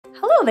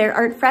Hello there,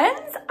 art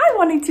friends. I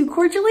wanted to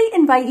cordially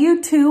invite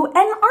you to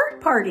an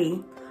art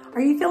party. Are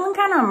you feeling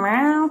kind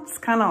of, it's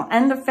kind of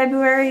end of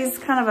February, it's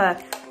kind of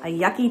a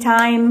yucky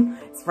time.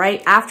 It's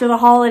right after the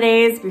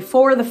holidays,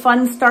 before the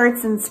fun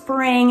starts in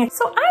spring.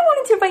 So I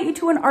wanted to invite you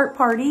to an art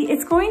party.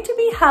 It's going to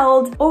be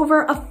held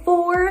over a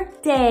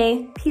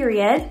 4-day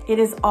period. It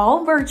is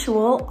all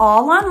virtual,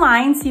 all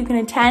online, so you can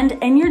attend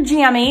in your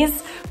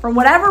jammies from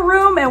whatever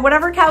room and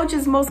whatever couch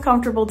is most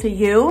comfortable to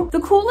you.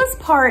 The coolest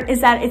part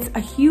is that it's a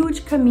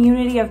huge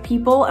community of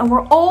people and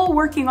we're all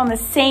working on the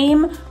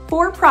same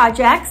 4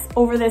 projects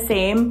over the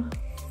same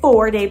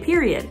 4-day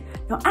period.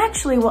 Now,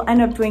 actually, we'll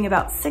end up doing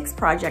about 6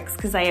 projects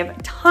because I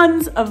have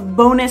tons of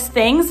bonus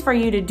things for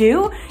you to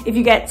do. If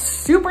you get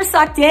super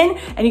sucked in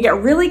and you get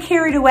really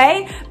carried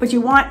away, but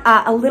you want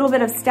a little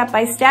bit of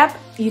step-by-step,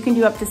 you can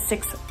do up to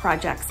 6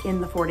 projects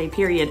in the 4-day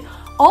period.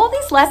 All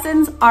these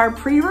lessons are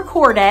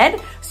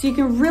pre-recorded, so you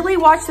can really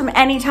watch them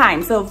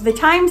anytime. So if the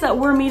times that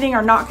we're meeting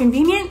are not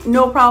convenient,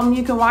 no problem,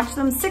 you can watch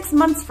them 6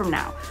 months from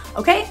now,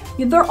 okay?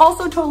 They're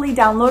also totally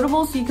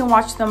downloadable, so you can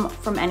watch them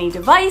from any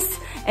device.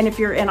 And if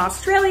you're in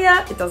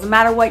Australia, it doesn't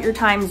matter what your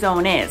time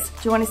zone is. Do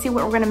you wanna see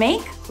what we're gonna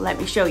make? Let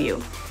me show you.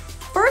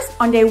 First,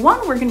 on day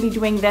 1, we're gonna be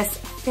doing this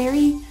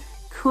Fairy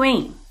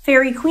Queen.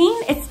 Fairy Queen,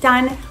 it's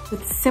done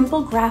with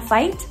simple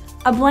graphite,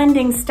 a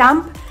blending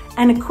stump,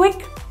 and a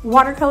quick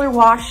watercolor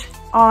wash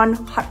on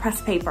hot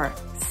press paper.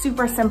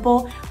 Super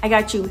simple. I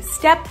got you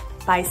step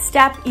by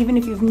step. Even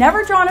if you've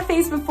never drawn a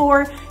face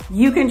before,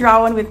 you can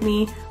draw one with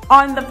me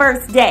on the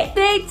first day.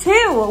 Day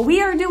 2,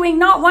 we are doing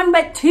not 1,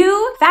 but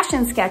 2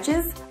 fashion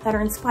sketches that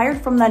are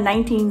inspired from the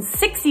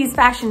 1960s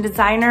fashion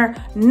designer,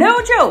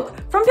 no joke,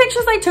 from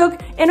pictures I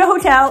took in a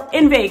hotel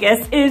in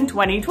Vegas in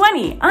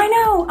 2020. I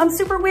know, I'm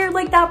super weird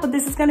like that, but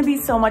this is gonna be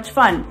so much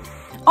fun.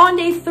 On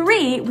day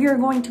 3, we are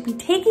going to be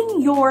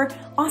taking your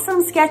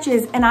awesome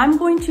sketches and I'm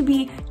going to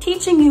be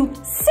teaching you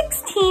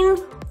 16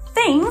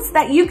 things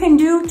that you can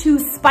do to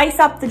spice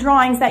up the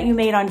drawings that you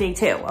made on day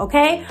 2,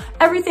 okay?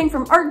 Everything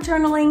from art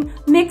journaling,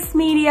 mixed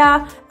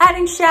media,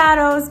 adding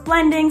shadows,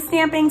 blending,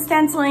 stamping,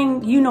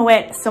 stenciling, you know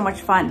it, so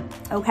much fun,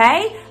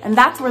 okay? And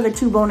that's where the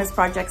 2 bonus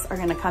projects are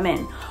gonna come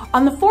in.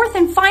 On the 4th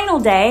and final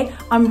day,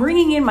 I'm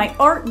bringing in my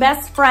art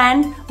best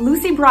friend,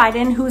 Lucy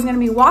Bryden, who's gonna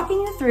be walking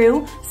you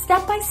through,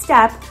 step by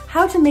step,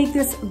 how to make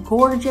this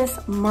gorgeous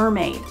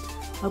mermaid,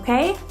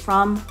 okay?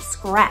 From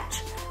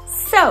scratch.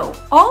 So,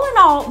 all in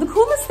all, the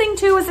coolest thing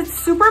too is it's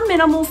super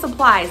minimal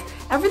supplies.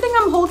 Everything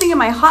I'm holding in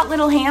my hot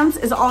little hands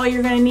is all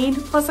you're gonna need,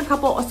 plus a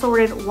couple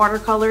assorted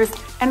watercolors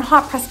and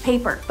hot press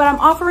paper. But I'm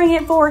offering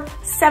it for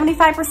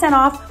 75%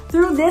 off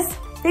through this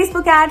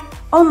Facebook ad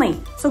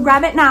only. So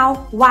grab it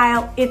now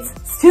while it's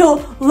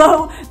still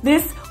low.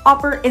 This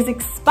offer is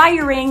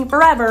expiring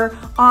forever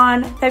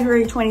on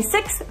February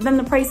 26th. Then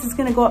the price is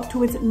gonna go up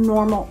to its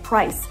normal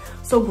price.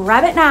 So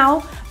grab it now.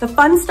 The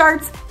fun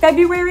starts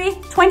February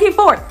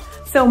 24th.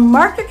 So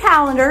mark your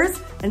calendars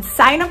and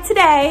sign up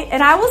today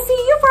and I will see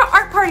you for an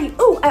art party.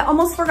 Oh, I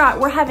almost forgot.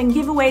 We're having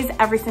giveaways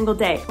every single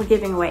day. We're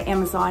giving away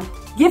Amazon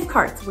gift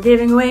cards. We're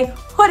giving away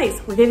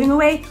hoodies. We're giving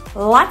away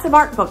lots of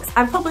art books.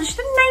 I've published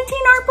 19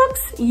 art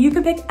books. You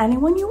can pick any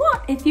one you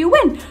want if you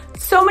win.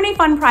 So many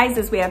fun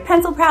prizes. We have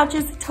pencil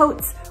pouches,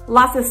 totes,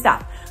 lots of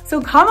stuff.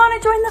 So come on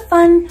and join the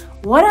fun.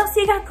 What else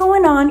you got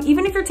going on?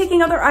 Even if you're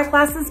taking other art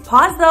classes,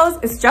 pause those.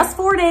 It's just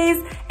 4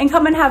 days and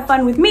come and have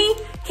fun with me,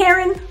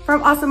 Karen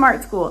from Awesome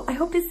Art School. I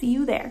hope to see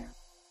you there.